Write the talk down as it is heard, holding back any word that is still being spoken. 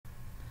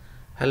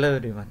Hello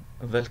everyone,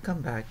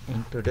 welcome back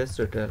in today's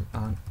tutorial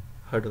on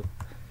Hadoop.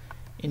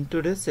 In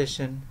today's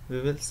session, we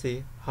will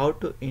see how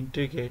to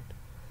integrate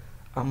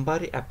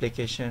Ambari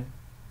application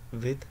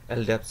with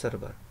LDAP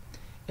server.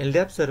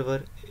 LDAP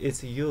server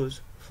is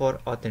used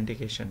for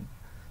authentication.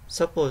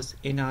 Suppose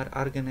in our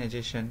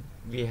organization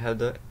we have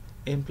the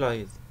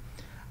employees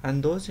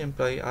and those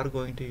employees are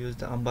going to use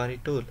the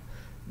Ambari tool.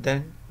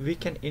 Then we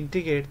can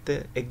integrate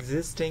the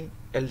existing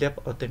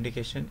LDAP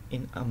authentication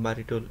in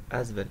Ambari tool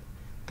as well.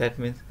 That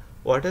means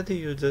what are the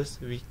users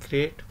we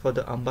create for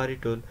the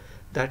Ambari tool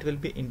that will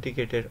be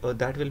integrated or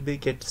that will be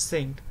get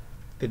synced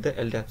with the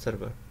LDAP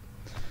server.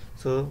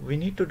 So we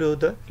need to do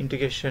the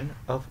integration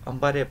of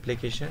Ambari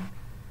application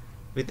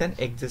with an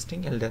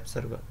existing LDAP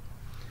server.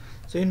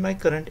 So in my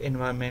current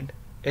environment,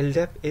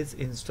 LDAP is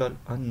installed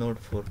on node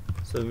 4.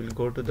 So we'll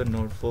go to the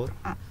node 4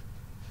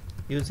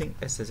 using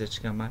SSH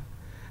command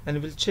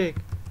and we'll check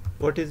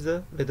what is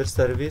the whether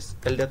service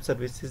LDAP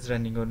service is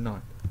running or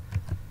not.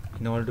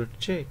 In order to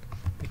check,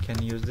 we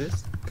can use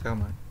this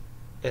command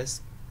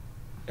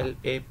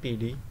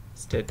slapd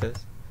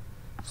status.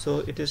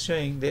 So it is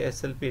showing the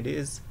slapd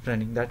is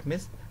running. That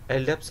means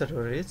LDAP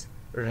server is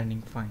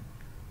running fine.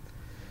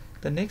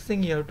 The next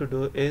thing you have to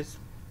do is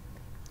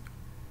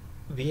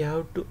we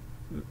have to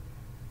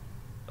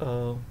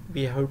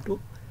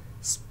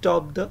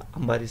stop the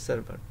Ambari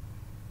server.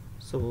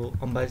 So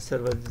Ambari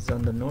server is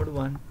on the node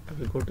 1. I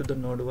will go to the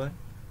node 1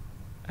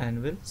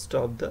 and will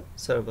stop the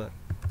server.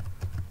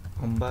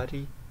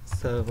 Ambari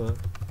server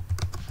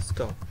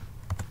stop.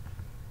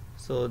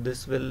 So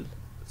this will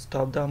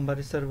stop the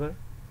Ambari server.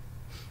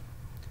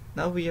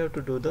 Now we have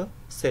to do the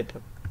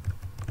setup.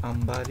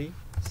 Ambari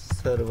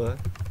server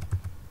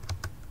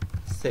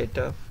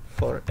setup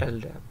for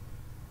LDAP.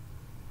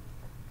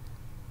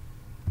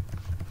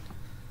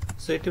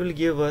 So it will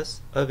give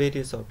us a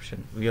various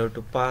option. We have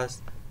to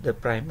pass the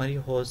primary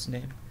host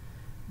name.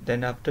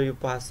 Then after you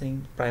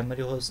passing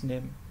primary host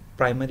name,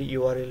 primary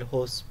URL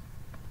host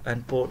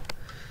and port,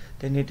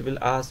 then it will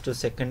ask to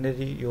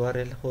secondary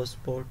URL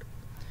host port.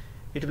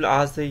 It will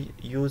ask the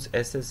use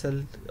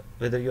SSL,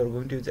 whether you are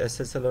going to use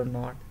SSL or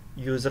not,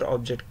 user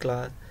object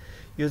class,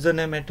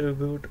 username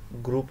attribute,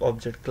 group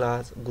object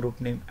class, group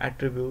name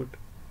attribute,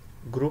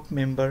 group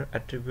member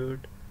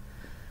attribute.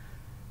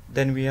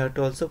 Then we have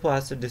to also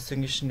pass the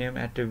distinguished name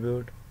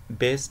attribute,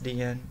 base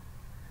DN,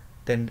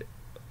 then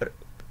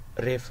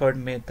referred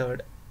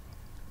method,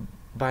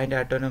 bind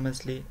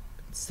autonomously,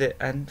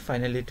 and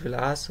finally it will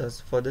ask us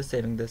for the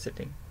saving the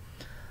setting.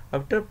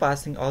 After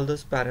passing all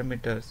those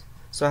parameters,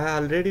 so I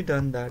have already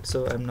done that,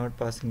 so I'm not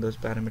passing those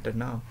parameters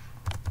now.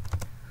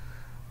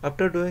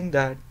 After doing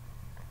that,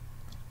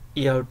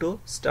 you have to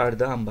start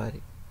the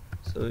Ambari.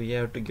 So you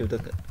have to give the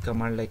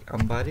command like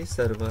Ambari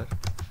server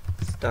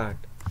start.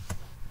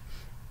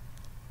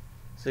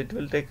 So it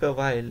will take a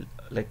while,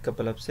 like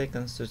couple of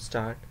seconds to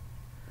start.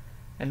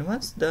 And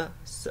once the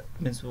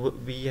means what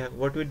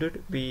we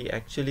did, we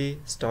actually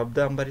stopped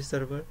the Ambari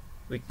server.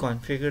 We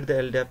configured the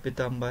LDAP with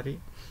Ambari,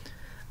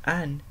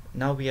 and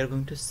now we are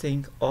going to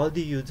sync all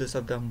the users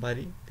of the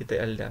Ambari with the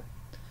LDAP.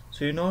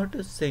 So in order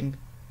to sync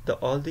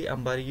all the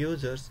Ambari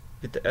users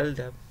with the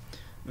LDAP,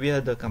 we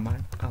have the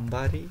command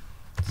Ambari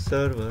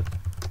server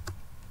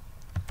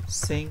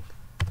sync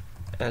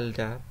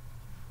LDAP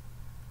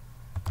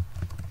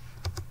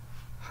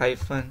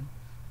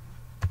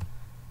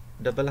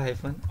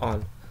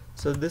 -all.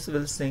 So this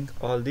will sync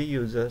all the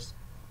users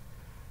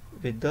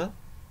with the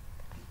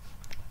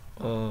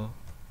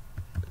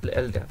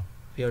LDAP.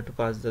 We have to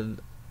pass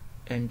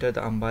enter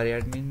the Ambari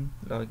admin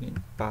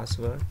login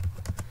password,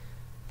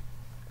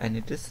 and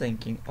it is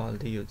syncing all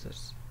the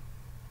users.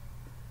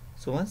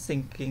 So once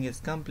syncing is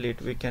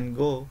complete, we can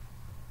go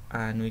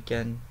and we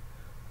can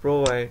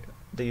provide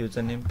the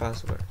username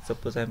password.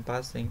 Suppose I'm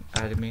passing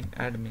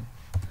admin.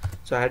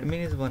 So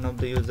admin is one of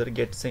the user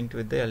get synced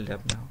with the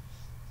LDAP now.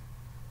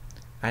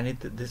 And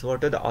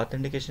what are the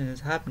authentication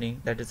is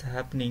happening, that is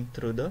happening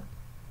through the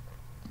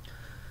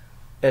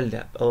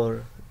LDAP,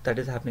 or that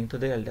is happening to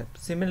the LDAP.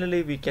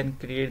 Similarly, we can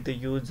create the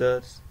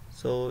users.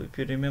 So if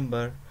you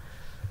remember,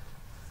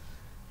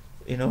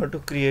 in order to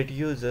create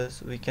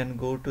users, we can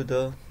go to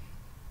the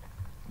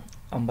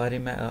Ambari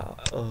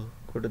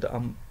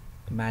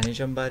manage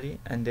Ambari,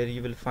 and there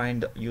you will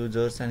find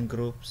users and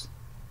groups,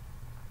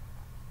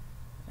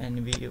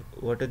 and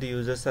what are the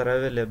users are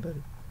available.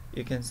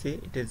 You can see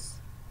it is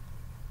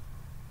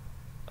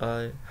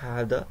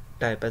have the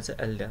type as a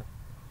LDAP.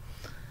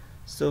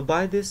 So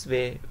by this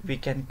way we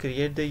can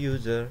create the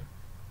user,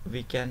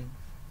 we can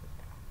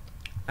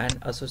and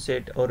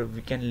associate, or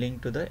we can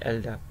link to the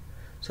LDAP,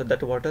 so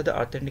that what are the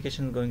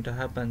authentication going to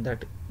happen,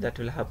 that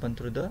will happen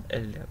through the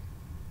LDAP.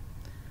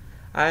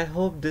 I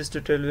hope this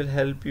tutorial will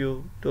help you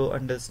to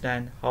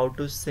understand how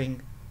to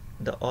sync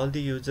all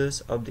the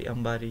users of the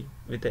Ambari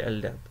with the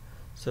LDAP,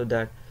 so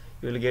that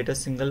you will get a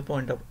single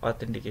point of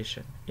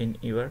authentication in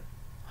your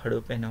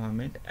Hadoop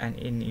environment and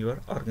in your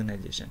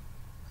organization.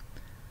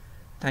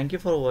 Thank you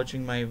for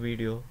watching my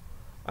video.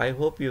 I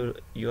hope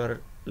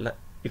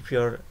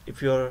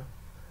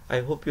I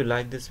hope you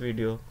like this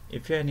video.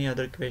 If you have any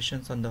other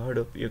questions on the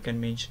Hadoop, you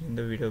can mention in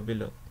the video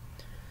below.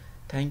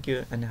 Thank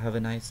you and have a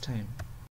nice time.